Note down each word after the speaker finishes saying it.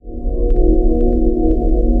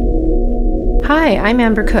Hi, I'm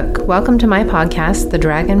Amber Cook. Welcome to my podcast, The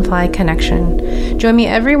Dragonfly Connection. Join me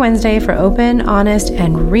every Wednesday for open, honest,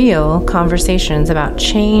 and real conversations about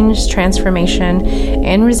change, transformation,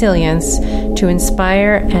 and resilience to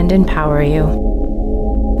inspire and empower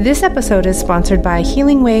you. This episode is sponsored by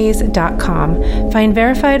healingways.com. Find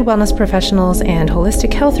verified wellness professionals and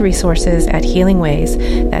holistic health resources at Healing Ways.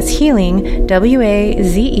 That's healing, WAZE.com.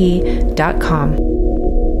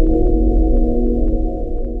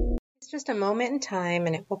 Just a moment in time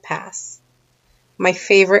and it will pass. My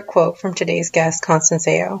favorite quote from today's guest, Constance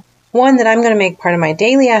Ao. One that I'm going to make part of my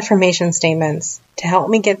daily affirmation statements to help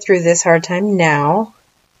me get through this hard time now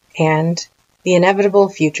and the inevitable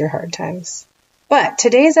future hard times. But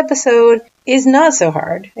today's episode is not so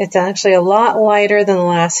hard. It's actually a lot lighter than the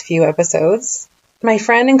last few episodes. My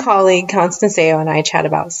friend and colleague, Constance Ao, and I chat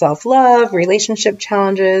about self-love, relationship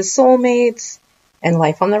challenges, soulmates, and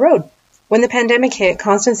life on the road. When the pandemic hit,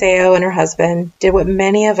 Constance Ao and her husband did what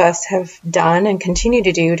many of us have done and continue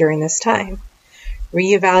to do during this time.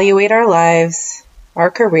 Reevaluate our lives, our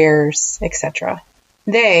careers, etc.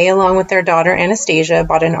 They, along with their daughter Anastasia,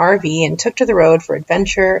 bought an RV and took to the road for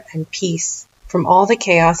adventure and peace from all the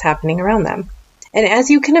chaos happening around them. And as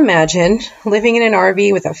you can imagine, living in an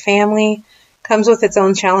RV with a family comes with its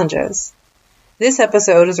own challenges. This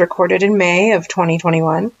episode was recorded in May of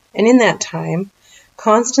 2021, and in that time,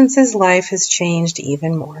 Constance's life has changed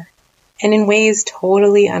even more, and in ways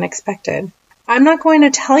totally unexpected. I'm not going to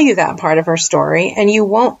tell you that part of her story, and you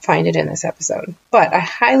won't find it in this episode, but I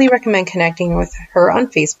highly recommend connecting with her on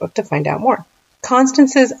Facebook to find out more.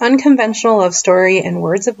 Constance's unconventional love story and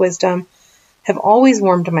words of wisdom have always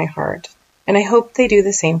warmed my heart, and I hope they do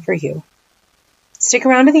the same for you. Stick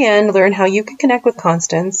around to the end to learn how you can connect with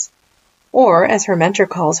Constance, or as her mentor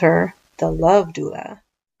calls her, the Love Doula.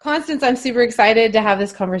 Constance, I'm super excited to have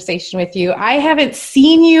this conversation with you. I haven't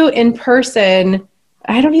seen you in person.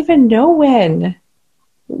 I don't even know when.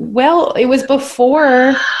 Well, it was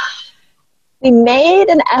before. We made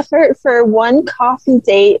an effort for one coffee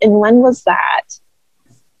date, and when was that?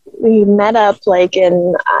 We met up like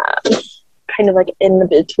in kind of like in the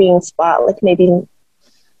between spot, like maybe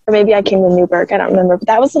I came to Newburgh. I don't remember, but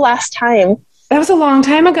that was the last time. That was a long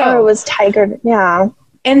time ago. Or it was Tiger, yeah.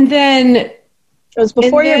 And then it was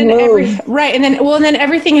before your move. Right. And then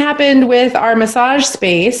everything happened with our massage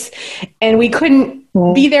space and we couldn't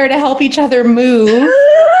be there to help each other move.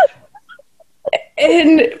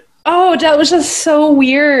 And that was just so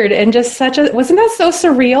weird and just wasn't that so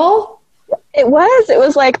surreal? It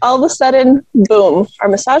was like all of a sudden, boom, our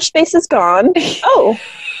massage space is gone. Oh,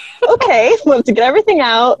 okay. We have to get everything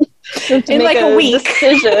out. We have to in make like a week.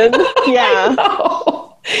 Decision. Yeah.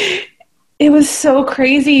 It was so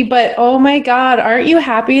crazy, but oh my God, aren't you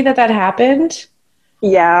happy that happened?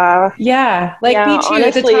 Yeah. Yeah. Like me too. Honestly,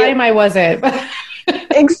 at the time I wasn't.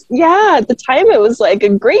 Yeah, at the time it was like a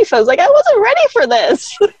grief. I was like, I wasn't ready for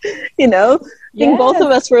this. I think both of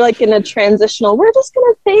us were like in a transitional, we're just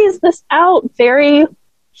going to phase this out very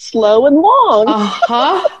slow and long.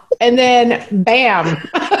 And then bam.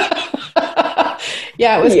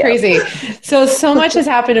 Yeah, it was crazy. So much has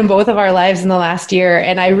happened in both of our lives in the last year.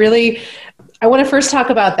 And I want to first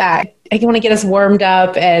talk about that. I want to get us warmed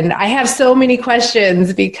up. And I have so many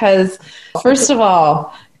questions because, first of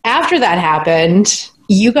all, after that happened,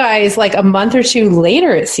 you guys, like a month or two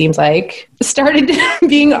later, it seems like, started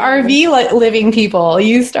being RV living people.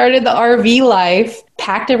 You started the RV life,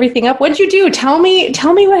 packed everything up. What did you do? Tell me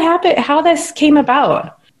what happened, how this came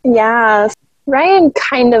about. Yeah. Ryan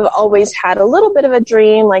kind of always had a little bit of a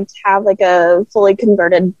dream, like to have like a fully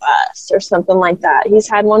converted bus or something like that. He's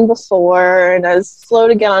had one before, and I was slow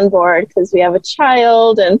to get on board because we have a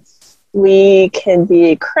child and we can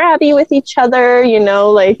be crabby with each other,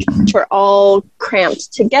 like we're all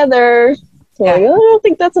cramped together. So I don't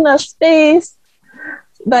think that's enough space.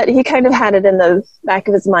 But he kind of had it in the back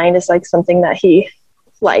of his mind as like something that he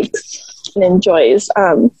likes and enjoys.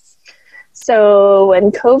 So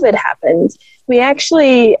when COVID happened, we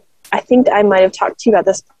actually, I think I might have talked to you about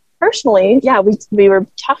this personally. Yeah, we were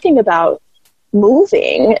talking about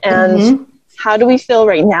moving and how do we feel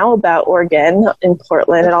right now about Oregon and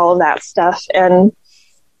Portland and all of that stuff. And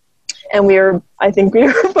I think we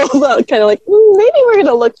were both kind of like, maybe we're going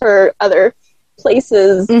to look for other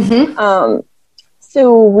places.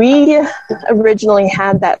 So we originally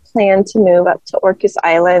had that plan to move up to Orcas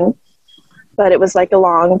Island, but it was like a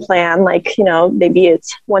long plan, like, maybe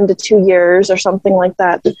it's 1 to 2 years or something like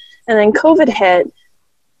that. And then COVID hit,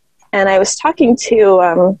 and I was talking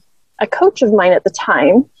to a coach of mine at the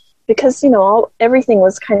time because, everything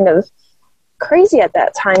was kind of crazy at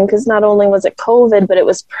that time because not only was it COVID, but it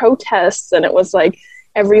was protests and it was like,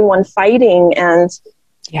 everyone fighting. And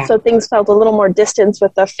so things felt a little more distant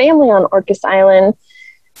with the family on Orcas Island.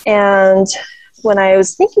 And when I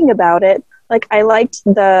was thinking about it, like I liked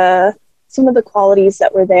some of the qualities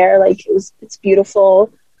that were there. Like it's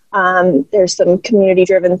beautiful. There's some community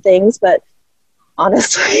driven things, but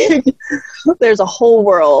honestly, there's a whole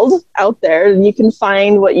world out there and you can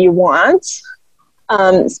find what you want,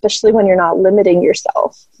 especially when you're not limiting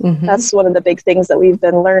yourself. Mm-hmm. That's one of the big things that we've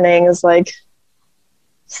been learning is like,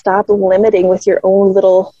 stop limiting with your own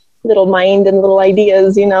little mind and little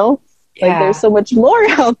ideas, you know? Like there's so much more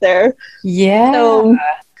out there. Yeah. So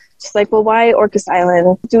it's like, well, why Orcas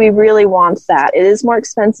Island? Do we really want that? It is more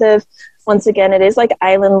expensive. Once again, it is like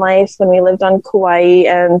island life when we lived on Kauai,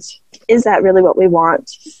 and is that really what we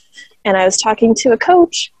want? And I was talking to a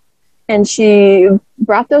coach and she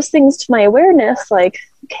brought those things to my awareness. Like,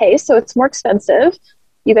 okay, so it's more expensive.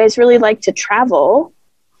 You guys really like to travel.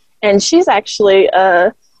 And she's actually,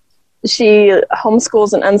 she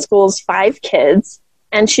homeschools and unschools 5 kids,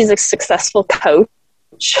 and she's a successful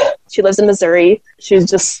coach. She lives in Missouri. She's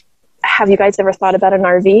just, have you guys ever thought about an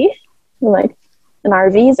RV? I'm like, an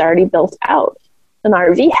RV is already built out. An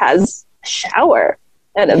RV has a shower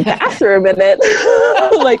and a bathroom in it.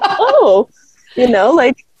 Like, oh, you know,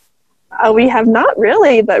 like we have not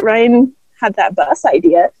really, but Ryan had that bus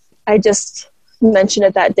idea. I just mentioned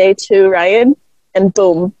it that day to Ryan, and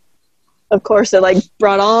boom. Of course, it like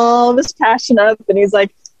brought all of his passion up, and he's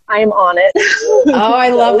like, I'm on it. Oh, I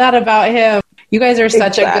love that about him. You guys are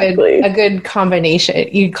such a good combination.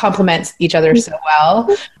 You complement each other so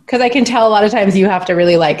well. Because I can tell a lot of times you have to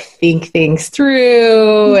really like think things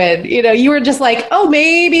through. And, you know, you were just like, oh,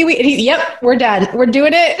 maybe yep, we're done. We're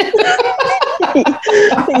doing it.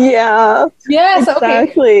 Yeah. Yes.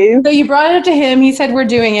 Exactly. Okay. So you brought it up to him. He said, we're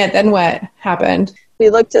doing it. Then what happened? We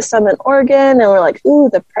looked at some in Oregon and we're like, ooh,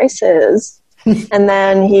 the prices. And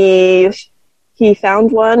then he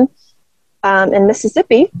found one in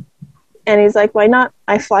Mississippi. And he's like, why not?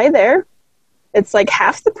 I fly there. It's like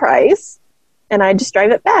half the price. And I just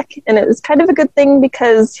drive it back. And it was kind of a good thing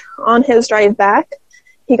because on his drive back,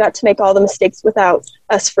 he got to make all the mistakes without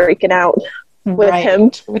us freaking out with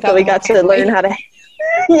him. So we got to learn how to,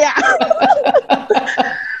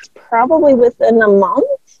 probably within a month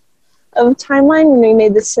of timeline when we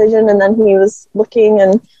made the decision. And then he was looking,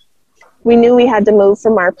 and we knew we had to move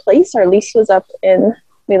from our place. Our lease was up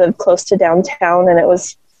we lived close to downtown, and it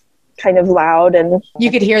was kind of loud, and you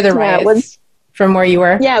could hear the riots from where you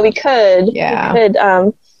were. Yeah, we could. Yeah, we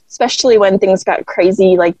could, especially when things got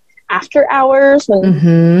crazy, like after hours,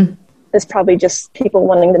 when it's probably just people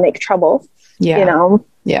wanting to make trouble. Yeah, you know.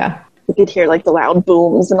 Yeah, we could hear like the loud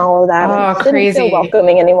booms and all of that. Oh, and crazy! Didn't feel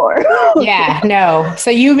welcoming anymore. Yeah, no. So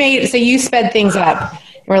you sped things up.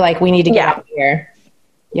 We're like, we need to get out of here.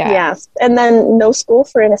 Yeah. Yes, and then no school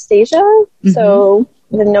for Anastasia, so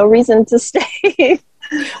there's no reason to stay.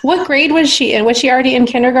 What grade was she in? Was she already in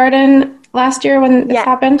kindergarten last year when this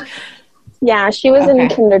happened? Yeah, she was in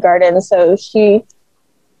kindergarten. So so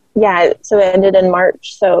it ended in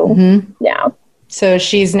March. So, yeah. So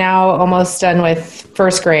she's now almost done with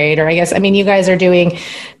first grade, or I guess, I mean, you guys are doing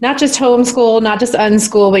not just homeschool, not just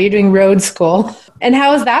unschool, but you're doing road school. And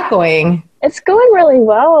how is that going? It's going really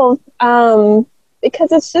well.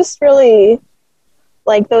 Because it's just really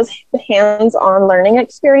like those hands-on learning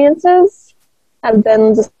experiences have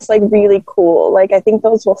been just like really cool. Like, I think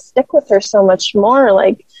those will stick with her so much more.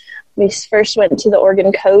 Like, we first went to the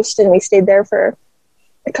Oregon coast and we stayed there for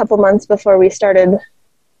a couple months before we started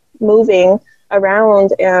moving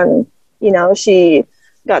around. And, you know, she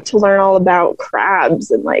got to learn all about crabs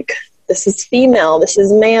and like, this is female, this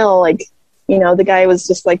is male. Like, you know, the guy was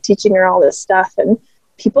just like teaching her all this stuff, and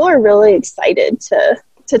people are really excited to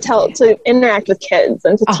interact with kids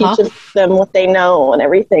and to teach them what they know and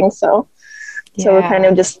everything. So we're kind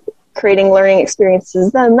of just creating learning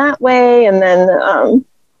experiences then that way. And then,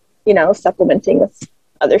 you know, supplementing with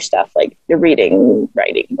other stuff like the reading,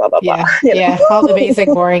 writing, blah, blah, blah. Yeah. All the basic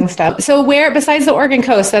boring stuff. So where, besides the Oregon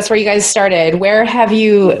coast, that's where you guys started, where have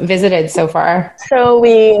you visited so far? So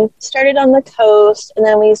we started on the coast, and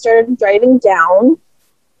then we started driving down,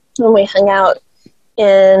 and we hung out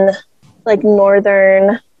in like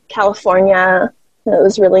Northern California. It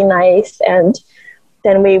was really nice. And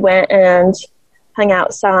then we went and hung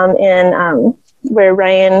out some in where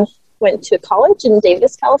Ryan went to college in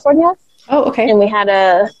Davis, California. Oh, okay. And we had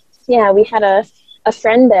a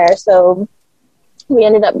friend there. So we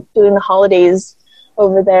ended up doing the holidays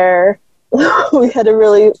over there. We had a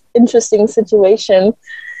really interesting situation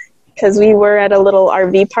because we were at a little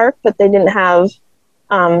RV park, but they didn't have,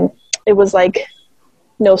 it was like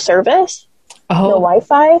no service, no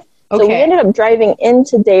Wi-Fi. So we ended up driving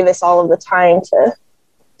into Davis all of the time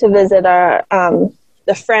to visit our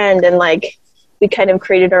the friend, and like we kind of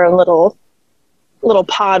created our own little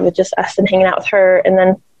pod with just us and hanging out with her. And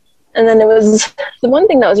then it was the one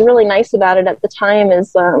thing that was really nice about it at the time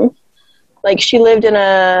is like she lived in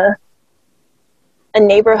a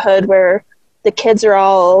neighborhood where the kids are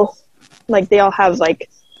all like, they all have like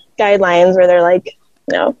guidelines where they're like,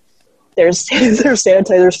 you know, there's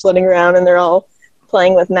sanitizers floating around and they're all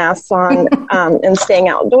playing with masks on and staying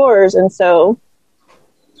outdoors. And so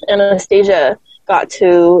Anastasia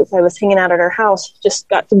if I was hanging out at her house, just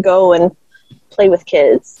got to go and play with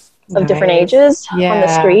kids of different ages on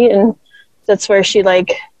the street. And that's where she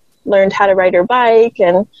like learned how to ride her bike,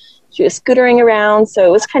 and she was scootering around. So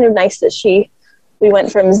it was kind of nice that we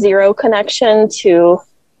went from zero connection to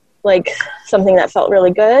like something that felt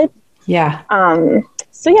really good. Yeah.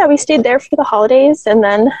 So yeah, we stayed there for the holidays, and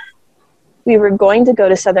then we were going to go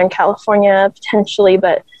to Southern California potentially,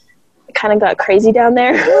 but it kind of got crazy down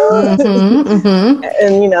there.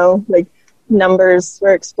 And, you know, like numbers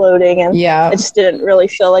were exploding, and it just didn't really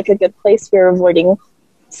feel like a good place. We were avoiding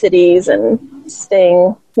cities and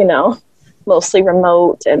staying, you know, mostly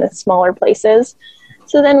remote and smaller places.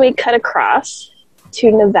 So then we cut across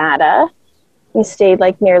to Nevada. We stayed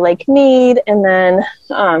like near Lake Mead, and then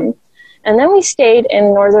we stayed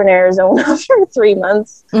in northern Arizona for 3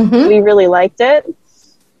 months. We really liked it,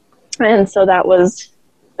 and so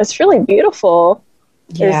it's really beautiful.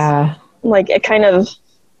 Yeah, like it kind of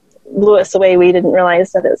blew us away. We didn't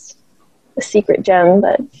realize that it's a secret gem,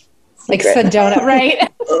 but like Sedona, right?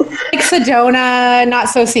 Like Sedona, not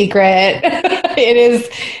so secret.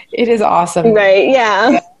 It is awesome, right?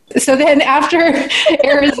 Yeah. So then after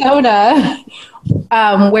Arizona,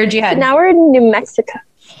 where'd you head? Now we're in New Mexico.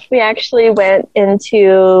 We actually went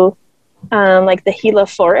into like the Gila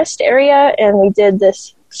Forest area, and we did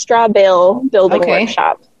this straw bale building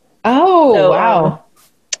workshop. Oh, so, wow.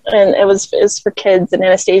 And it was for kids, and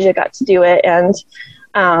Anastasia got to do it. And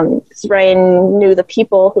Ryan knew the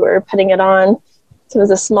people who were putting it on. So it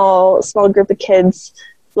was a small group of kids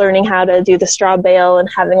learning how to do the straw bale and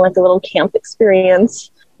having like a little camp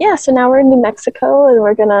experience. Yeah, so now we're in New Mexico, and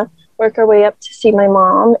we're going to work our way up to see my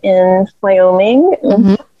mom in Wyoming.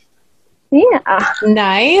 Yeah.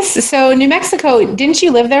 Nice. So New Mexico, didn't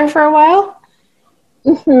you live there for a while?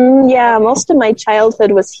 Yeah, most of my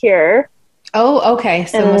childhood was here. Oh, okay.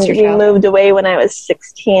 So and we moved away when I was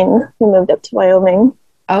 16. We moved up to Wyoming.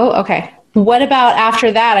 Oh, okay. What about after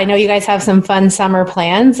that? I know you guys have some fun summer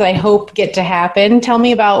plans I hope get to happen. Tell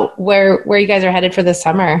me about where you guys are headed for this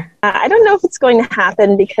summer. I don't know if it's going to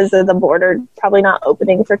happen because of the border probably not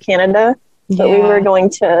opening for Canada. But we were going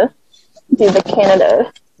to do the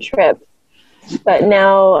Canada trip. But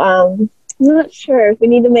now I'm not sure. We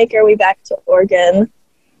need to make our way back to Oregon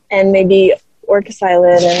and maybe Orcas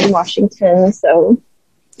Island and Washington. So,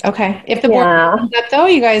 okay. If the border opens up, though,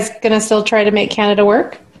 you guys going to still try to make Canada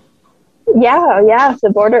work? Yeah. If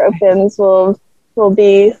the border opens, we'll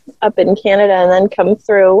be up in Canada and then come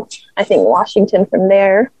through, I think, Washington from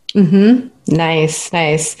there. Nice.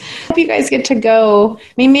 Hope you guys get to go.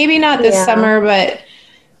 I mean, maybe not this summer, but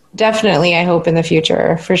definitely, I hope in the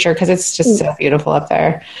future, for sure, because it's just so beautiful up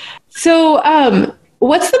there. So,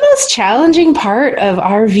 what's the most challenging part of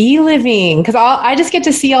RV living? Because I just get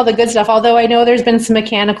to see all the good stuff, although I know there's been some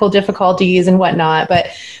mechanical difficulties and whatnot. But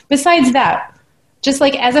besides that, just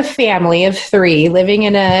like as a family of 3 living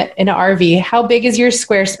in an RV, how big is your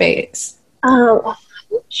square space? I'm not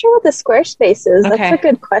sure what the square space is. Okay. That's a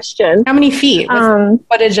good question. How many feet? What's the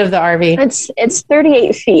footage of the RV? It's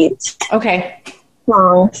 38 feet. Okay.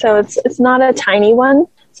 Long. So it's not a tiny one.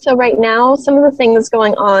 So right now, some of the things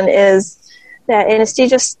going on is that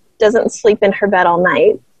Anastasia doesn't sleep in her bed all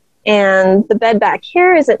night. And the bed back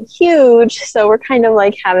here isn't huge. So we're kind of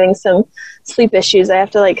like having some sleep issues. I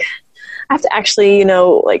have to actually, you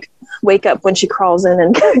know, like wake up when she crawls in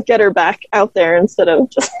and get her back out there instead of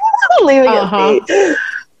just leaving it be.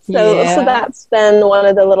 So that's been one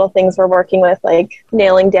of the little things we're working with, like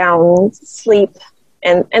nailing down sleep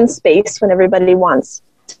and space when everybody wants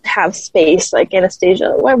to have space. Like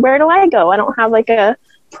Anastasia, where do I go? I don't have like a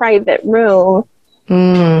private room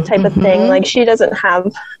type of thing. Like she doesn't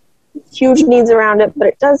have huge needs around it, but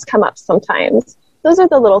it does come up sometimes. Those are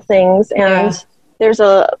the little things. And there's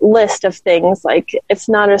a list of things. Like it's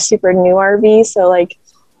not a super new RV. So like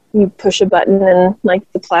you push a button and like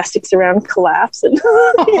the plastics around collapse and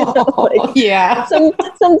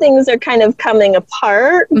some things are kind of coming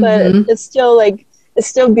apart, but it's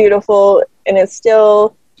still beautiful and it's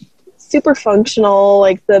still super functional.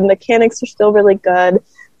 Like the mechanics are still really good.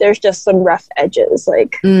 There's just some rough edges,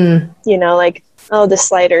 like you know, like oh, the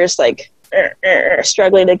slider's like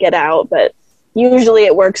struggling to get out, but usually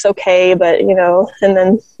it works okay. But, you know, and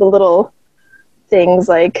then the little things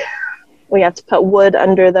like we have to put wood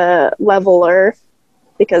under the leveler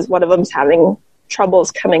because one of them's having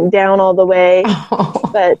troubles coming down all the way. Oh.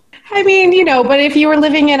 But I mean, you know, but if you were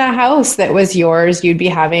living in a house that was yours, you'd be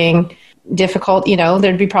having difficult, you know,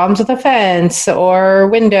 there'd be problems with a fence or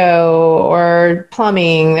window or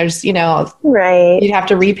plumbing. There's, you know, right. you'd have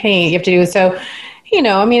to repaint, you have to do so, you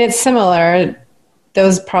know, I mean, it's similar.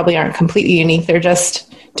 Those probably aren't completely unique. They're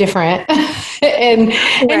just different. and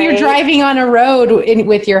you're driving on a road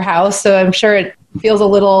with your house. So I'm sure it feels a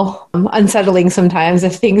little unsettling sometimes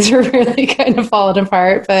if things are really kind of falling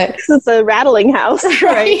apart, but it's a rattling house,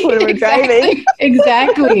 right? When we're driving.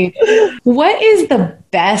 Exactly. What is the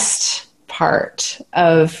best part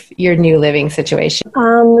of your new living situation?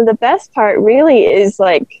 The best part really is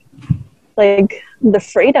like the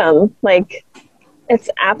freedom. Like, it's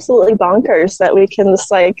absolutely bonkers that we can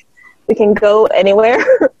just like, we can go anywhere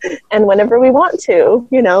and whenever we want to,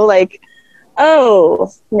 you know, like, oh,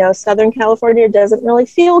 you know, Southern California doesn't really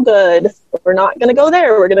feel good. We're not going to go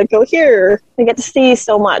there. We're going to go here. We get to see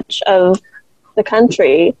so much of the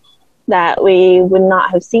country that we would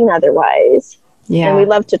not have seen otherwise. Yeah. And we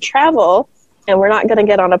love to travel, and we're not going to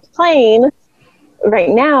get on a plane right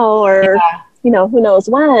now or, you know, who knows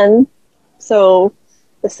when. So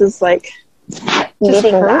this is like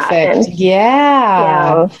meeting perfect. That.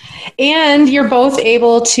 Yeah. And you're both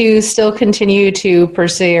able to still continue to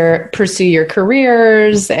pursue your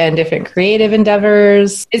careers and different creative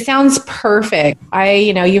endeavors. It sounds perfect.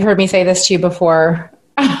 You know, you've heard me say this to you before.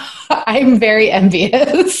 I'm very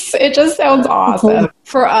envious. It just sounds awesome.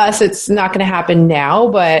 For us, it's not going to happen now,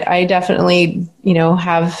 but I definitely, you know,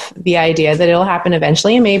 have the idea that it'll happen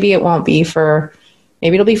eventually, and maybe it won't be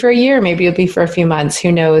maybe it'll be for a year, maybe it'll be for a few months,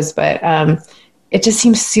 who knows, but it just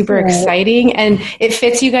seems super exciting, and it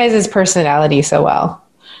fits you guys' personality so well.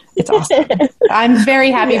 It's awesome. I'm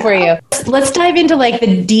very happy for you. Let's dive into like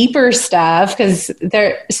the deeper stuff, because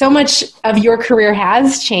so much of your career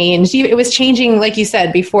has changed. It was changing, like you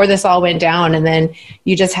said, before this all went down, and then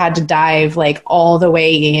you just had to dive like all the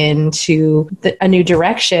way into a new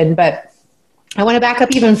direction. But I want to back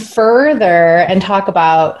up even further and talk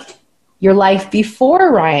about your life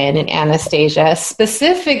before Ryan and Anastasia,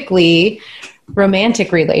 specifically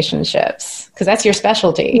romantic relationships, because that's your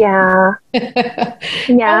specialty. Yeah.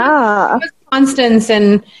 Yeah. What was Constance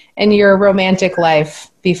and your romantic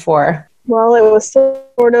life before? Well, it was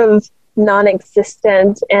sort of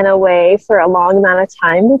non-existent in a way for a long amount of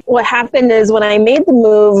time. What happened is when I made the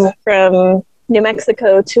move from New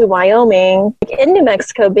Mexico to Wyoming, like in New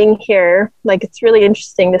Mexico, being here, like it's really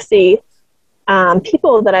interesting to see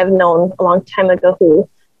people that I've known a long time ago who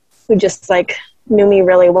just like knew me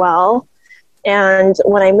really well. And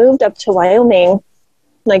when I moved up to Wyoming,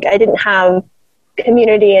 like I didn't have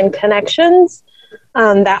community and connections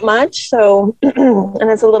that much. So,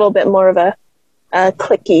 and it's a little bit more of a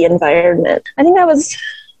cliquey environment. I think I was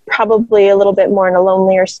probably a little bit more in a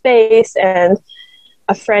lonelier space, and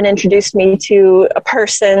a friend introduced me to a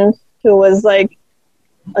person who was like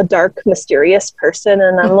a dark, mysterious person.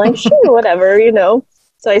 And I'm like, sure, whatever, you know.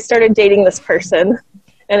 So I started dating this person,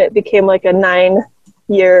 and it became like a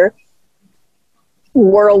 9-year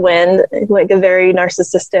whirlwind, like a very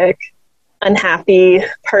narcissistic, unhappy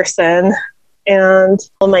person, and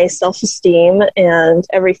all my self-esteem and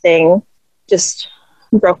everything just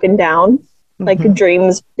broken down. Like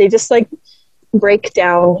dreams, they just like break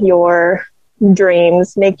down your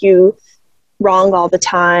dreams, make you wrong all the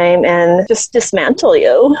time, and just dismantle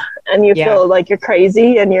you, and you feel like you're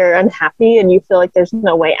crazy and you're unhappy and you feel like there's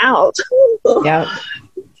no way out.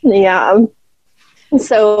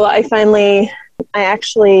 So I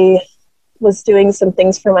actually was doing some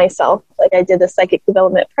things for myself. Like I did the psychic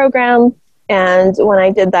development program. And when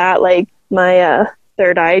I did that, like my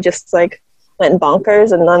third eye just like went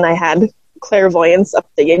bonkers. And then I had clairvoyance up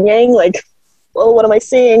the yin yang, like, whoa, what am I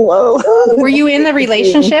seeing? Whoa. Were you in the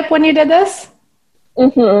relationship when you did this?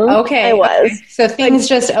 Okay. I was. Okay. So things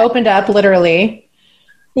just opened up literally.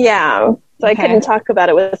 Yeah. So I couldn't talk about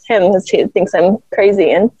it with him because he thinks I'm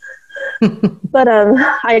crazy. But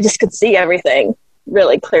I just could see everything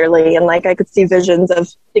really clearly, and like I could see visions of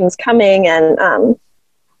things coming, and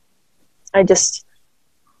I just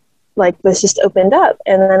like was just opened up.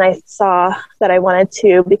 And then I saw that I wanted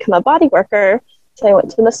to become a body worker, so I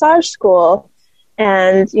went to massage school.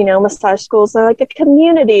 And you know, massage schools are like a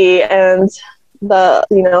community, and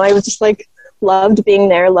I was just like loved being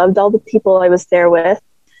there, loved all the people I was there with,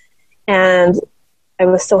 and I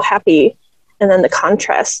was so happy. And then the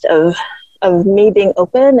contrast of me being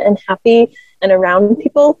open and happy and around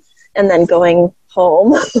people and then going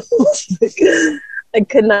home. I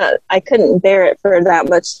couldn't bear it for that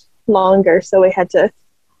much longer. So we had to,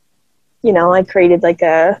 I created like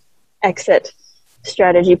a exit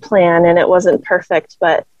strategy plan, and it wasn't perfect,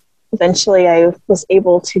 but eventually I was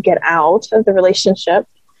able to get out of the relationship.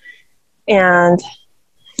 And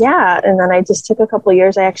then I just took a couple of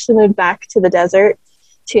years. I actually moved back to the desert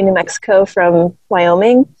to New Mexico from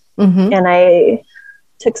Wyoming. Mm-hmm. And I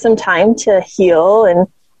took some time to heal and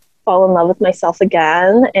fall in love with myself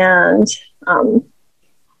again. And, and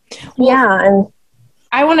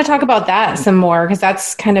I want to talk about that some more, because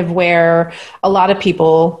that's kind of where a lot of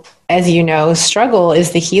people, as you know, struggle,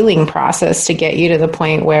 is the healing process to get you to the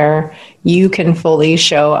point where you can fully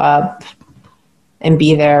show up and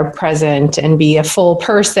be there present and be a full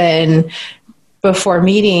person before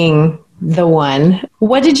meeting the one.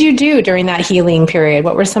 What did you do during that healing period?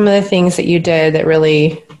 What were some of the things that you did that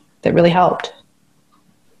really helped?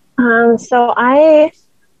 So I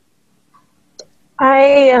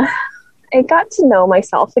got to know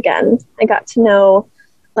myself again. I got to know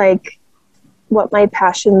like what my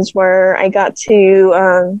passions were. I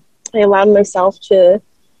allowed myself to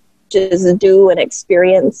just do and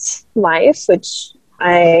experience life, which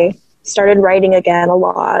I started writing again a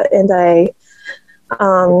lot. And I,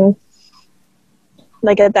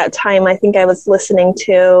 at that time, I think I was listening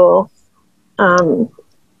to, I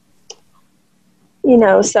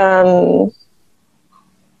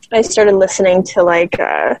started listening to like,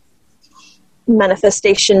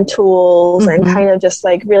 manifestation tools, mm-hmm. and kind of just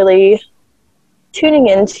like really tuning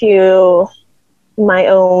into my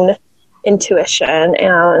own intuition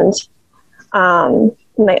and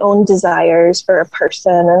my own desires for a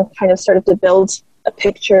person, and kind of started to build a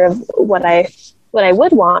picture of what I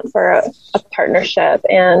would want for a partnership,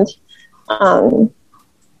 and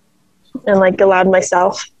like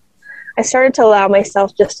I started to allow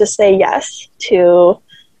myself just to say yes to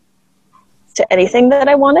anything that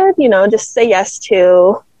I wanted, just say yes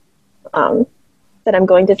to that I'm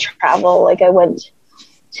going to travel. Like I went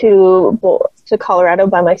to Colorado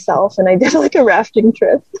by myself, and I did like a rafting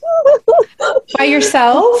trip. By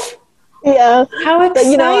yourself? Yeah. How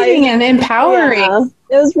exciting and empowering. Yeah,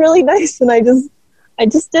 it was really nice. And I just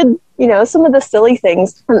did, some of the silly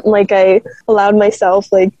things. Like I allowed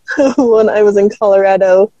myself, like when I was in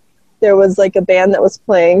Colorado, there was like a band that was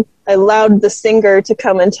playing. I allowed the singer to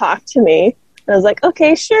come and talk to me. And I was like,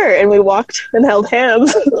 okay, sure. And we walked and held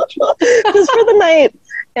hands just for the night,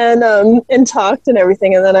 and talked and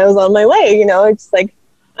everything. And then I was on my way, it's like,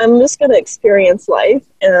 I'm just going to experience life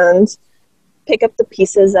and pick up the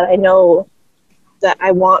pieces that I know that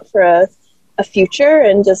I want for a future,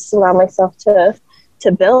 and just allow myself to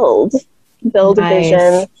build nice. A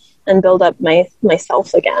vision and build up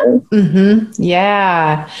myself again. Mm-hmm.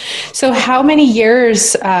 Yeah. So how many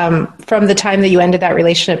years from the time that you ended that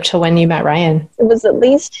relationship to when you met Ryan? It was at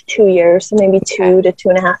least 2 years, so maybe 2 to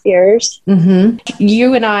 2.5 years. Mm-hmm.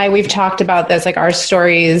 You and I, we've talked about this, like our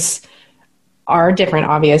stories are different,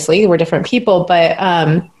 obviously. We're different people, but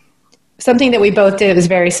something that we both did that was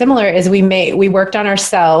very similar is we worked on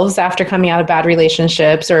ourselves after coming out of bad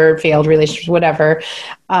relationships or failed relationships, whatever,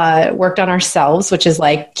 worked on ourselves, which is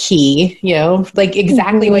like key, like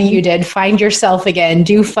exactly mm-hmm. what you did. Find yourself again,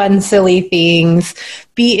 do fun, silly things,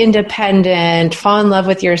 be independent, fall in love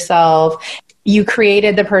with yourself. You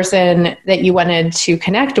created the person that you wanted to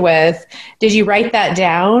connect with. Did you write that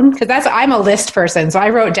down? Because I'm a list person. So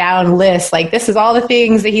I wrote down lists, like this is all the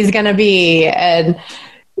things that he's going to be. And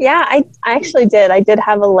yeah, I actually did. I did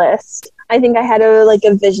have a list. I think I had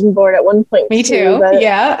a vision board at one point. Me too. But,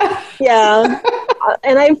 yeah. Yeah.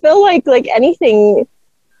 And I feel like anything,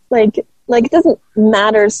 it doesn't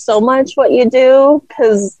matter so much what you do,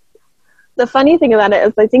 because the funny thing about it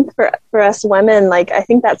is I think for us women, I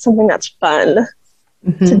think that's something that's fun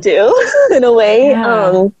mm-hmm. to do in a way.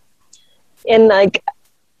 Yeah. And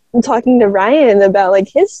I'm talking to Ryan about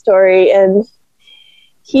his story, and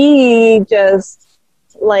he just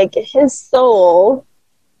his soul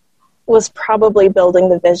was probably building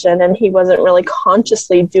the vision, and he wasn't really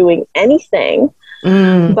consciously doing anything,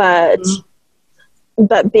 but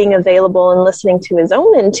being available and listening to his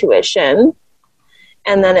own intuition.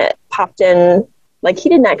 And then it popped in, he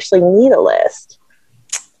didn't actually need a list.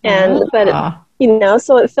 And,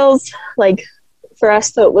 so it feels like for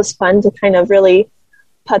us, so it was fun to kind of really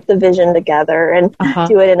put the vision together and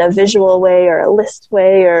do it in a visual way or a list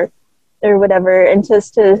way or whatever. And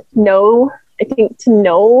just to know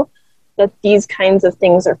that these kinds of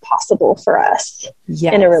things are possible for us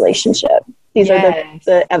in a relationship. These are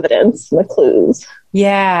the evidence, the clues.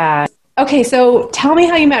 Yeah. Okay, so tell me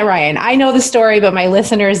how you met Ryan. I know the story, but my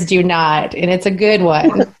listeners do not, and it's a good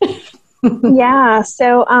one. Yeah.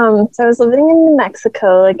 So I was living in New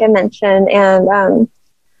Mexico, like I mentioned, and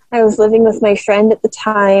I was living with my friend at the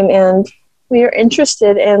time, and we were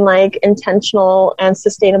interested in like intentional and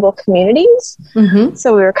sustainable communities. Mm-hmm.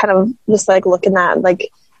 So we were kind of just like looking at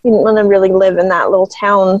like, we didn't want to really live in that little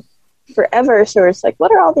town forever. So it's like,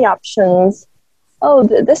 what are all the options? Oh,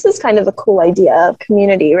 this is kind of a cool idea of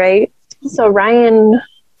community, right? So Ryan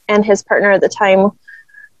and his partner at the time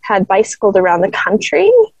had bicycled around the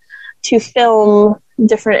country to film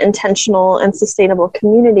different intentional and sustainable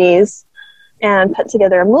communities and put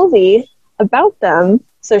together a movie about them.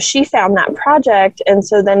 So she found that project. And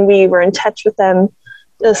so then we were in touch with them,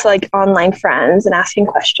 just like online friends and asking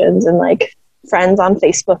questions and like friends on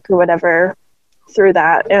Facebook or whatever through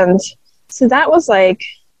that. And so that was like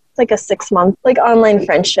a 6-month like online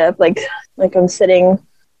friendship. Like I'm sitting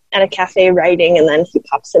at a cafe writing, and then he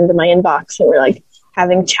pops into my inbox and we're like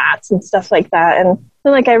having chats and stuff like that. And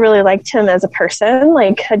like I really liked him as a person.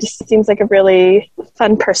 Like it just seems like a really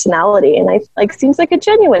fun personality, and I like seems like a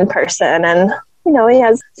genuine person. And you know, he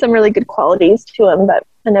has some really good qualities to him, but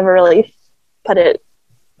I never really put it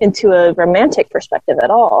into a romantic perspective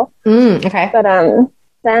at all. Okay. But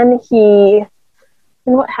then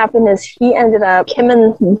and what happened is he ended up, him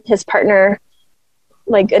and his partner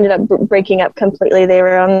like ended up breaking up completely. They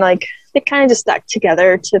were on like, they kind of just stuck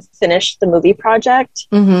together to finish the movie project.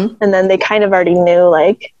 Mm-hmm. And then they kind of already knew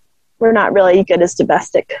like, we're not really good as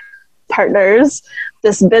domestic partners.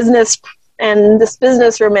 This business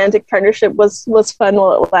romantic partnership was fun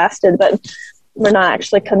while it lasted, but we're not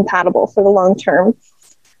actually compatible for the long term.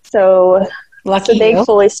 So they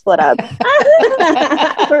fully split up.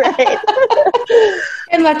 Right.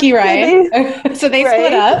 And lucky Ryan. So they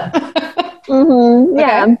split up. Mm-hmm.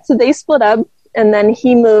 Yeah. Okay. So they split up, and then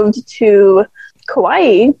he moved to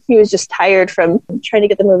Kauai. He was just tired from trying to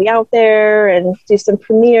get the movie out there and do some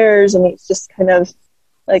premieres, and he's just kind of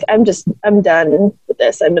like, I'm done with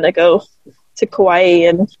this. I'm going to go to Kauai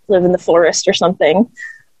and live in the forest or something.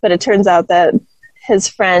 But it turns out that his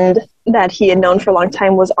friend that he had known for a long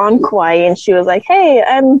time was on Kauai, and she was like, hey,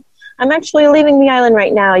 I'm actually leaving the island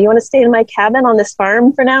right now. You want to stay in my cabin on this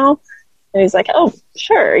farm for now? And he's like, oh,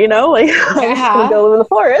 sure, you know, like I'm just going to go live in the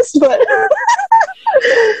forest. But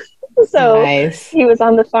so nice. He was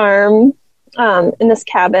on the farm in this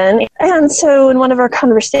cabin. And so in one of our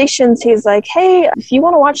conversations, he's like, hey, if you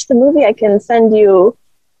want to watch the movie, I can send you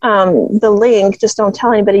the link. Just don't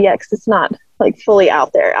tell anybody yet, because it's not like fully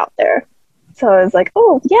out there. So I was like,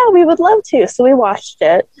 oh, yeah, we would love to. So we watched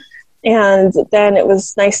it. And then it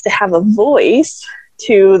was nice to have a voice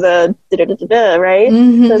to the right?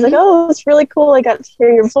 Mm-hmm. So I was like, oh, it's really cool. I got to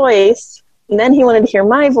hear your voice. And then he wanted to hear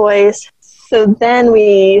my voice. So then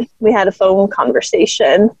we had a phone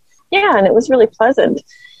conversation. Yeah, and it was really pleasant.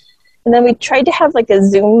 And then we tried to have like a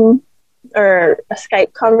Zoom or a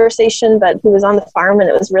Skype conversation, but he was on the farm and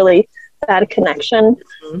it was really bad connection.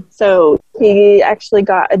 Mm-hmm. So he actually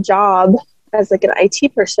got a job as like an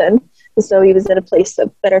IT person. So he was at a place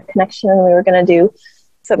of better connection, and we were going to do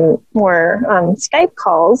some more Skype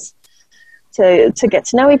calls to get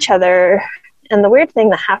to know each other. And the weird thing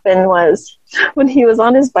that happened was when he was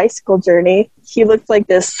on his bicycle journey, he looked like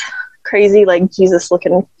this crazy, like Jesus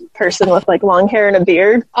looking person with like long hair and a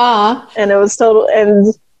beard. And it was and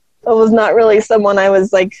it was not really someone I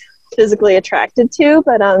was like physically attracted to,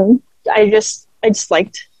 but I just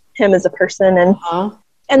liked him as a person.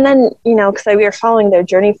 And then, you know, because we were following their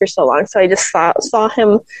journey for so long, so I just saw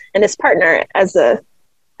him and his partner as a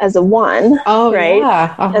one, right?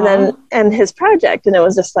 Yeah. Uh-huh. And his project, and it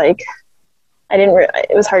was just like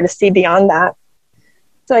it was hard to see beyond that.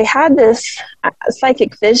 So I had this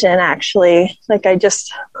psychic vision, actually. Like I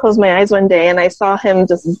just closed my eyes one day and I saw him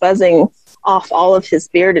just buzzing off all of his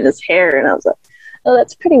beard and his hair, and I was like, oh,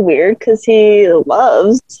 that's pretty weird because he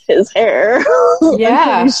loves his hair. Yeah,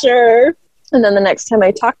 I'm pretty sure. And then the next time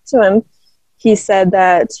I talked to him, he said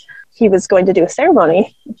that he was going to do a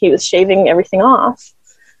ceremony. He was shaving everything off.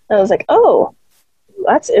 And I was like, oh,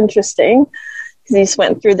 that's interesting. Because he just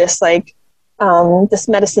went through this this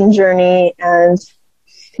medicine journey, and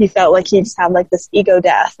he felt like he just had like this ego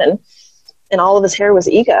death, and all of his hair was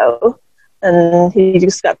ego. And he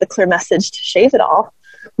just got the clear message to shave it all.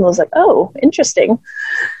 And I was like, oh, interesting.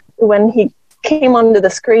 When he came onto the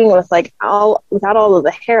screen without all of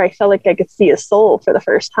the hair, I felt like I could see his soul for the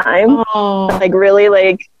first time. Oh. Like really,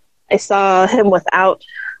 like I saw him without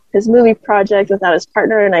his movie project, without his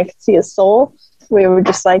partner, and I could see his soul. We were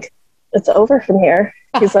just like, it's over from here.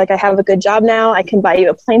 He's like, I have a good job now. I can buy you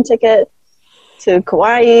a plane ticket to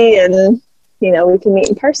Kauai, and we can meet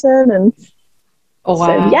in person. And Oh, wow.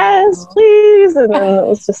 said, yes, please. And then it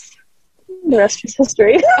was just, the rest is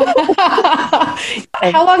history.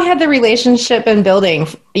 How long had the relationship been building?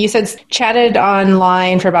 You said chatted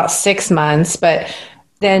online for about 6 months, but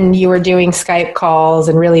then you were doing Skype calls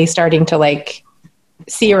and really starting to like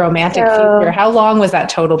see a romantic future. How long was that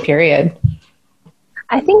total period?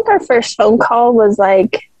 I think our first phone call was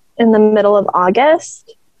like in the middle of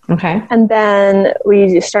August. Okay. And then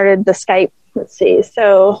we started the Skype. Let's see.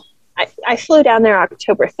 So I flew down there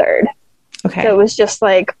October 3rd. Okay. So it was just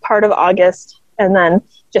like part of August and then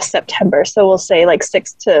just September. So we'll say like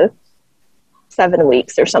 6 to 7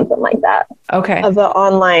 weeks or something like that. Okay. Of an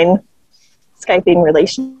online Skyping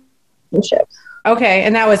relationship. Okay.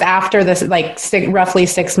 And that was after this, like roughly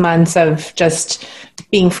 6 months of just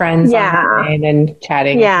being friends online and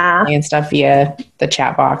chatting and stuff via the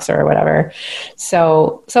chat box or whatever.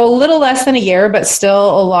 So a little less than a year, but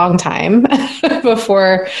still a long time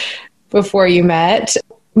before you met.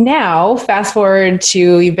 Now, fast forward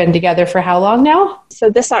to, you've been together for how long now? So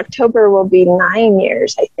this October will be 9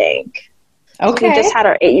 years, I think. Okay. We just had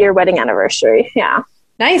our 8-year wedding anniversary. Yeah.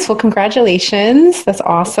 Nice. Well, congratulations. That's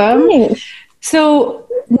awesome. Thanks. So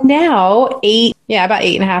now about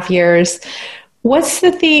 8.5 years. What's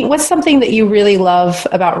something that you really love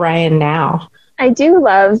about Ryan now? I do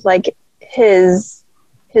love like his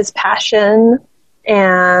passion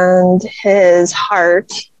and his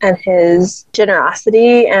heart and his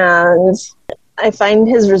generosity, and I find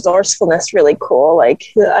his resourcefulness really cool.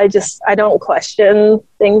 Like I don't question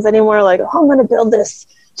things anymore. Like, I'm going to build this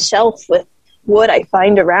shelf with wood I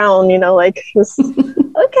find around, like this,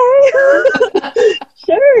 okay,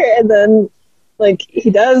 sure. And then like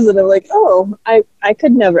he does, and I'm like, oh, I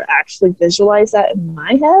could never actually visualize that in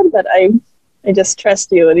my head, but I just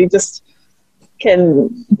trust you, and he just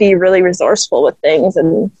can be really resourceful with things,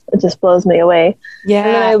 and it just blows me away. Yeah.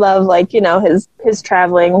 And then I love like, his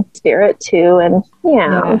traveling spirit too. And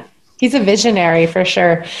yeah. He's a visionary for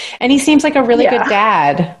sure. And he seems like a really good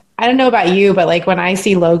dad. I don't know about you, but like when I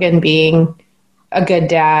see Logan being a good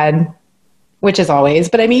dad, which is always,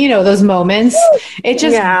 but I mean, those moments, it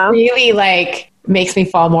just really like makes me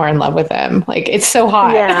fall more in love with him. Like it's so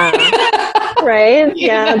hot. Yeah. Right?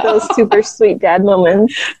 Yeah, those super sweet dad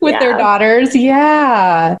moments. With their daughters.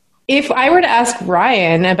 Yeah. If I were to ask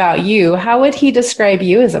Ryan about you, how would he describe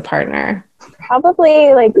you as a partner?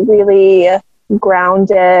 Probably like really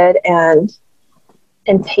grounded and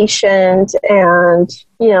patient, and,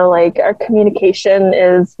 like our communication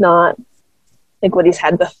is not like what he's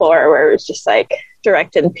had before, where it's just like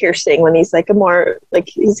direct and piercing, when he's like a more like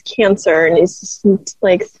he's Cancer, and he's just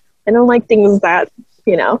like, I don't like things that,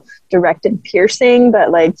 direct and piercing,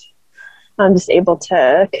 but like I'm just able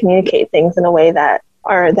to communicate things in a way that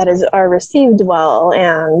are received well.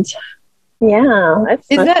 And yeah,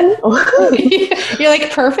 you're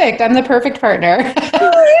like, perfect. I'm the perfect partner.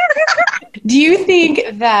 Do you think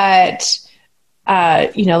that,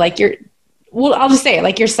 like I'll just say it,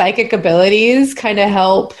 like your psychic abilities kind of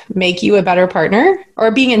help make you a better partner,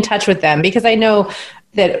 or being in touch with them? Because I know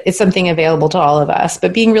that it's something available to all of us,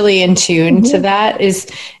 but being really in tune to that,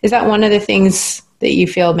 is that one of the things that you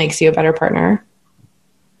feel makes you a better partner?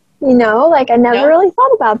 Like I never really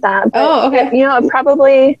thought about that. But okay.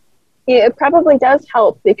 It probably does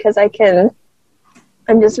help, because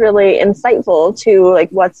I'm just really insightful to like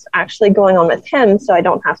what's actually going on with him. So I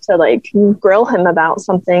don't have to like grill him about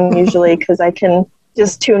something usually, because I can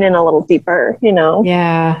just tune in a little deeper,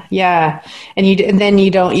 Yeah. Yeah. And you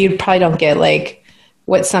probably don't get like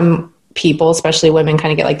what some people, especially women,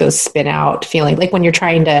 kind of get like those spin out feeling, like when you're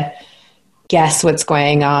trying to guess what's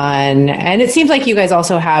going on. And it seems like you guys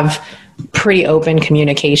also have pretty open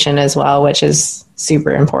communication as well, which is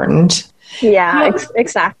super important. Yeah,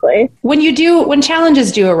 exactly. When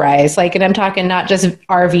challenges do arise, like, and I'm talking not just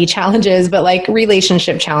RV challenges, but like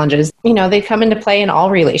relationship challenges, they come into play in all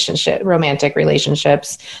romantic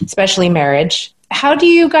relationships, especially marriage. How do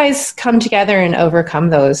you guys come together and overcome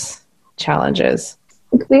those challenges?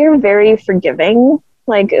 We are very forgiving,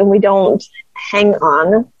 and we don't hang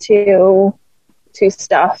on to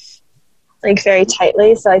stuff like very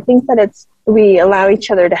tightly. So I think that we allow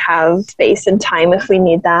each other to have space and time if we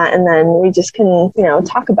need that. And then we just can,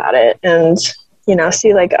 talk about it and,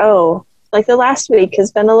 see like, oh, like the last week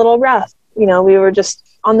has been a little rough. We were just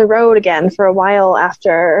on the road again for a while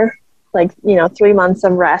after 3 months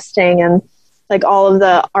of resting, and like all of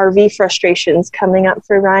the RV frustrations coming up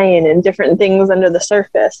for Ryan and different things under the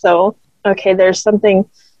surface. So, okay, there's something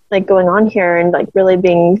like going on here, and like really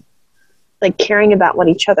being like caring about what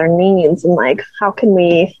each other needs, and like how can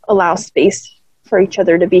we allow space for each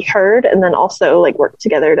other to be heard, and then also like work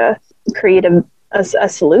together to create a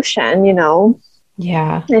solution, you know.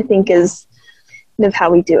 Yeah. I think is kind of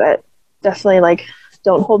how we do it. Definitely like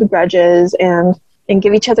don't hold grudges and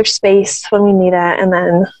give each other space when we need it, and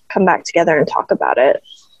then come back together and talk about it.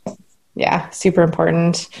 Yeah, super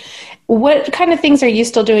important. What kind of things are you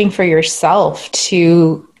still doing for yourself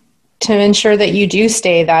to ensure that you do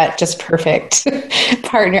stay that just perfect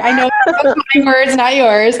partner? I know that's my words, not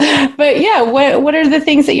yours, but yeah, what are the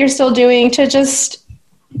things that you're still doing to just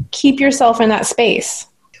keep yourself in that space?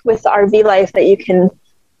 With the RV life, that you can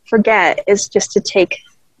forget is just to take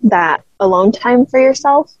that alone time for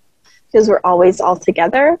yourself, because we're always all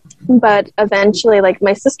together. But eventually, like,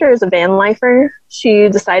 my sister is a van lifer. She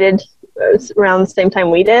decided around the same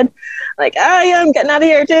time we did, like, oh yeah, I'm getting out of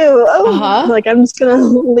here too. Like, I'm just gonna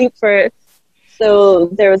leap for it. So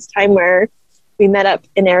there was a time where we met up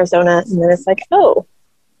in Arizona, and then it's like, oh,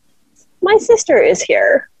 my sister is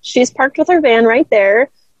here. She's parked with her van right there.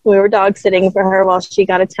 We were dog sitting for her while she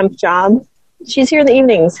got a temp job. She's here in the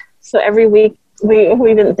evenings. So every week, we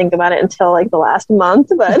didn't think about it until like the last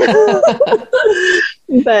month, but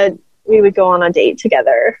but we would go on a date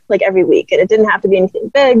together like every week, and it didn't have to be anything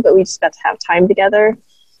big, but we just got to have time together.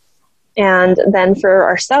 And then for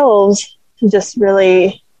ourselves, just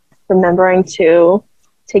really remembering to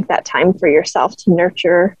take that time for yourself to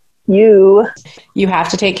nurture you. You have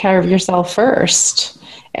to take care of yourself first,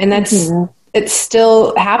 and that's it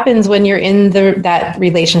still happens when you're in that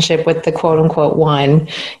relationship with the quote unquote one.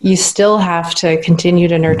 You still have to continue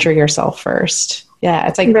to nurture yourself first. Yeah.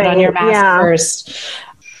 It's like put on your mask first.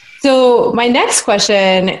 So my next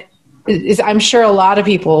question is, I'm sure a lot of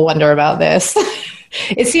people wonder about this.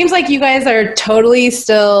 It seems like you guys are totally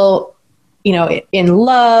still, in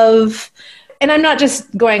love. And I'm not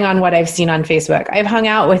just going on what I've seen on Facebook. I've hung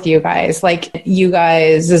out with you guys. Like, you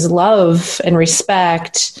guys' love and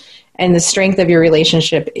respect and the strength of your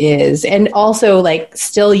relationship is, and also like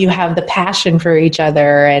still you have the passion for each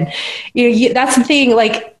other. And that's the thing,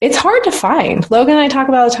 like, it's hard to find. Logan and I talk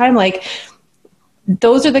about all the time, like,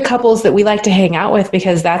 those are the couples that we like to hang out with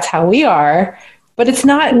because that's how we are. But it's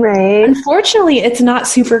not, unfortunately, it's not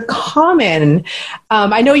super common.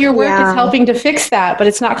 I know your work is helping to fix that, but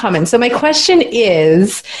it's not common. So my question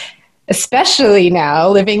is, especially now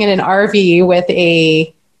living in an RV with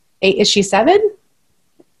is she 7?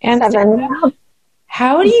 And 7.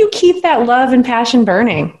 How do you keep that love and passion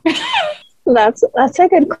burning? That's a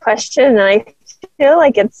good question. And I feel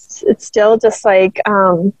like it's still just like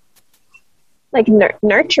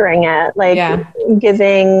nurturing it, like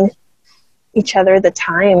giving each other the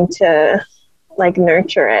time to like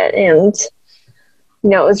nurture it. And,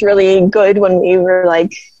 it was really good when we were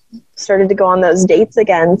like started to go on those dates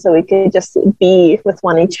again, so we could just be with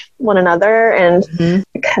one another and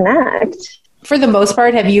connect. For the most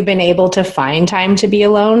part, have you been able to find time to be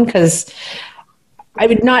alone? Because I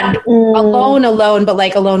would not alone, but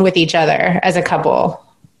like alone with each other as a couple.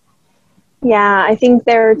 Yeah, I think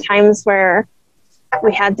there are times where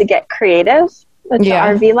we had to get creative with the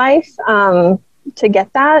RV life to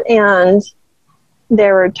get that. And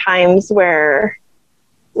there were times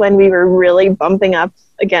when we were really bumping up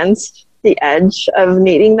against the edge of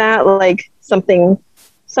needing that, like something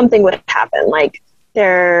would happen. Like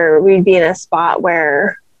we'd be in a spot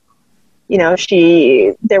where,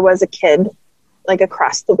 there was a kid like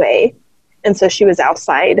across the way. And so she was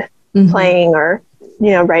outside playing or,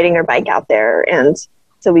 riding her bike out there. And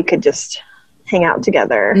so we could just hang out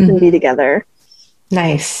together and be together.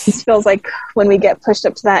 Nice. It feels like when we get pushed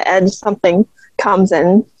up to that edge, something comes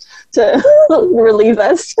in to relieve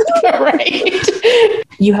us. Right.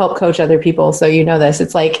 You help coach other people, so you know this.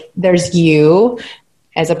 It's like there's you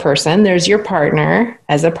as a person, there's your partner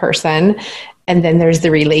as a person, and then there's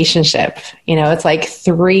the relationship. It's like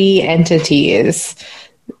 3 entities,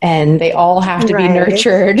 and they all have to be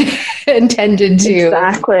nurtured and tended to.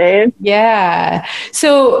 Exactly. Yeah.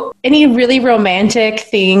 So any really romantic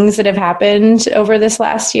things that have happened over this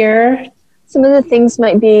last year? Some of the things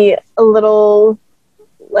might be a little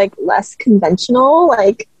like less conventional,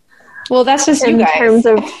 like, well, that's just in terms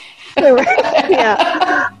of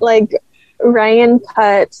like Ryan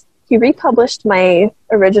he republished my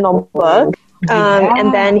original book.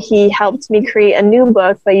 And then he helped me create a new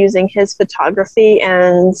book by using his photography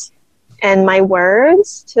and my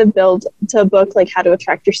words to build a book like How to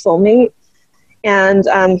Attract Your Soulmate. And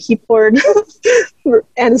he poured,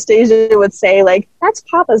 Anastasia would say, like, that's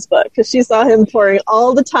Papa's book, because she saw him pouring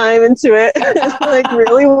all the time into it, like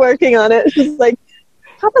really working on it. She's like,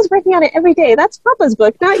 Papa's working on it every day. That's Papa's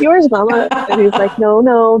book, not yours, Mama. And he's like,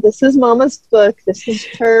 no, this is Mama's book. This is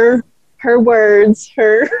her words,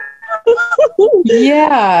 her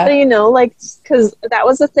Yeah. So, like, because that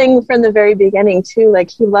was the thing from the very beginning too. Like,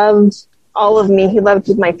 he loved all of me. He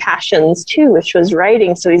loved my passions too, which was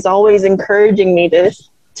writing. So he's always encouraging me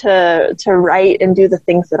to write and do the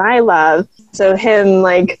things that I love. So him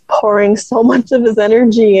like pouring so much of his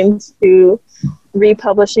energy into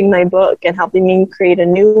republishing my book and helping me create a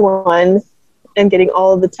new one and getting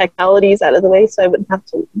all of the technicalities out of the way so I wouldn't have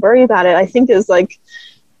to worry about it, I think is like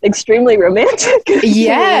extremely romantic.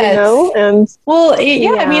 Yes. And well,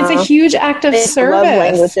 I mean, it's a huge act of service. Love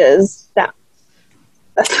languages.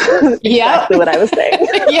 That's exactly what I was saying.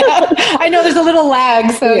 Yeah, I know there's a little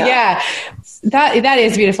lag. So yeah, that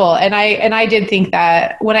is beautiful. And I did think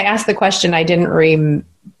that when I asked the question, I didn't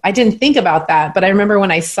think about that. But I remember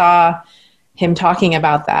when I saw him talking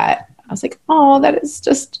about that, I was like, oh, that is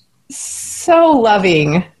just so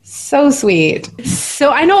loving, so sweet.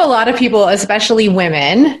 So I know a lot of people, especially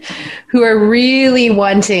women, who are really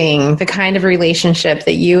wanting the kind of relationship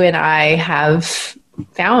that you and I have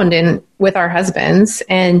found with our husbands.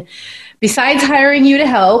 And besides hiring you to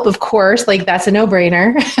help, of course, like that's a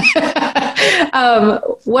no-brainer.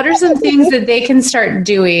 What are some things that they can start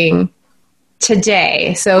doing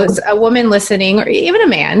today? So it's a woman listening, or even a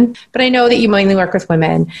man, but I know that you mainly work with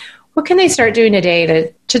women. What can they start doing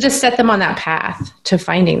today to just set them on that path to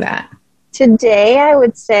finding that? Today, I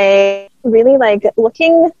would say really like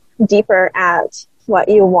looking deeper at what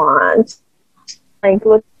you want. Like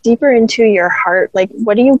look deeper into your heart. Like,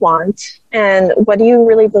 what do you want? And what do you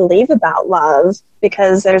really believe about love?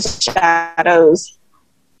 Because there's shadows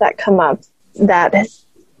that come up that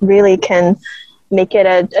really can make it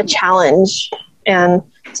a challenge. And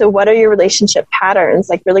so what are your relationship patterns?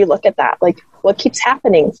 Like really look at that. Like what keeps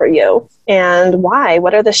happening for you and why?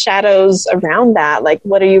 What are the shadows around that? Like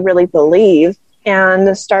what do you really believe?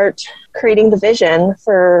 And start creating the vision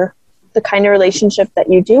for the kind of relationship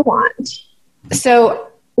that you do want. So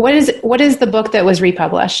what is the book that was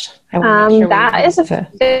republished? That is a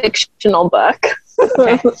fictional book.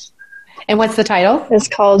 Okay. And what's the title? It's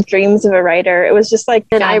called Dreams of a Writer. It was just like,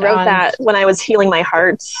 and I wrote that when I was healing my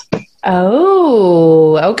heart.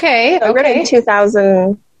 Oh, okay. So I wrote it in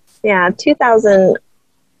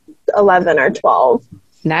 2011 or 12.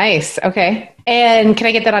 Nice. Okay. And can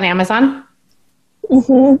I get that on Amazon?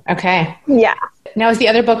 Mm-hmm. Okay. Yeah. Now, is the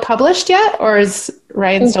other book published yet, or is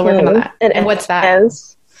Ryan still working on that? And what's that?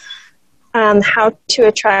 Is, How to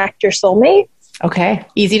Attract Your Soulmate. Okay.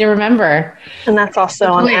 Easy to remember. And that's also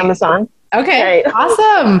on Amazon. Okay. Right.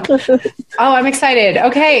 Awesome. Oh, I'm excited.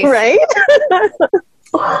 Okay. Right?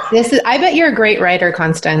 I bet you're a great writer,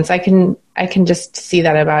 Constance. I can just see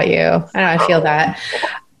that about you. I don't know, I feel that.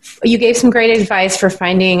 You gave some great advice for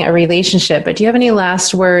finding a relationship, but do you have any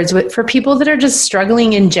last words for people that are just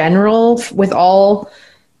struggling in general with all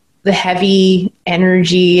the heavy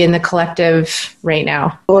energy in the collective right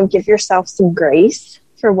now? Well, give yourself some grace,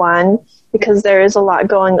 for one, because there is a lot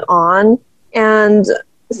going on. And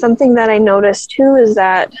something that I noticed too is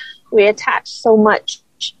that we attach so much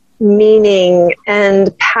meaning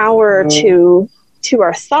and power to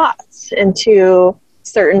our thoughts and to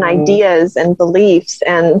certain ideas and beliefs,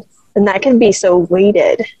 and that can be so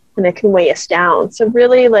weighted and it can weigh us down. So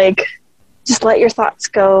really, like, just let your thoughts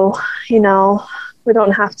go. We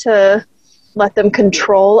don't have to let them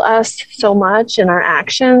control us so much in our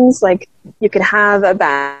actions. Like, you can have a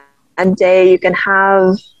bad day, you can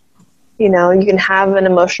have an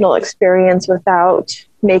emotional experience without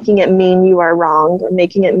making it mean you are wrong, or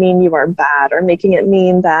making it mean you are bad, or making it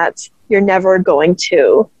mean that you're never going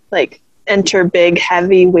to, like, enter big,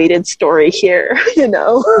 heavy, weighted story here,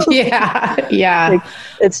 Yeah. Like,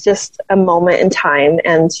 it's just a moment in time,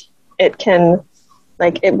 and it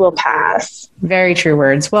will pass. Very true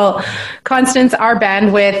words. Well, Constance, our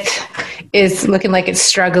bandwidth is looking like it's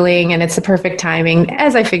struggling, and it's the perfect timing,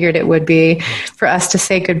 as I figured it would be, for us to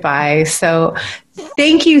say goodbye. So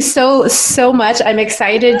thank you so much. I'm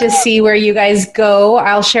excited to see where you guys go.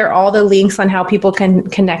 I'll share all the links on how people can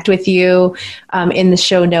connect with you in the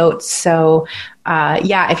show notes. So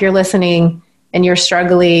if you're listening and you're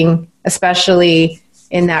struggling, especially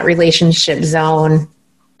in that relationship zone,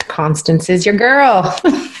 Constance is your girl.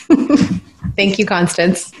 Thank you,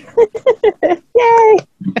 Constance. Yay!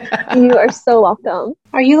 You are so welcome.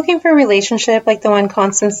 Are you looking for a relationship like the one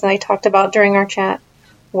Constance and I talked about during our chat?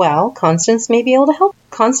 Well, Constance may be able to help.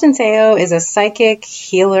 Constance Ao is a psychic,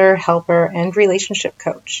 healer, helper, and relationship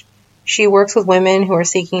coach. She works with women who are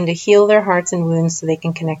seeking to heal their hearts and wounds so they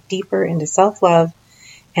can connect deeper into self-love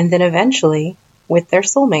and then eventually with their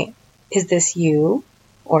soulmate. Is this you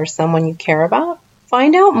or someone you care about?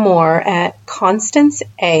 Find out more at Constance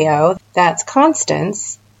Ao. That's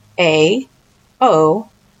Constance, A-O,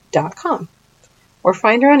 constanceao.com, or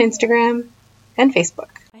find her on Instagram and Facebook.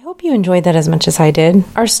 I hope you enjoyed that as much as I did.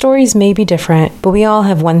 Our stories may be different, but we all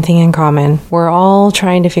have one thing in common. We're all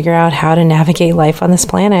trying to figure out how to navigate life on this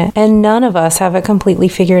planet, and none of us have it completely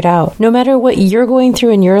figured out. No matter what you're going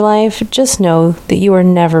through in your life, just know that you are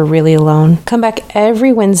never really alone. Come back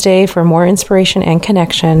every Wednesday for more inspiration and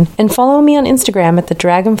connection, and follow me on Instagram at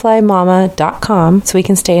thedragonflymama.com so we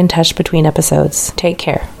can stay in touch between episodes. Take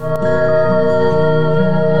care.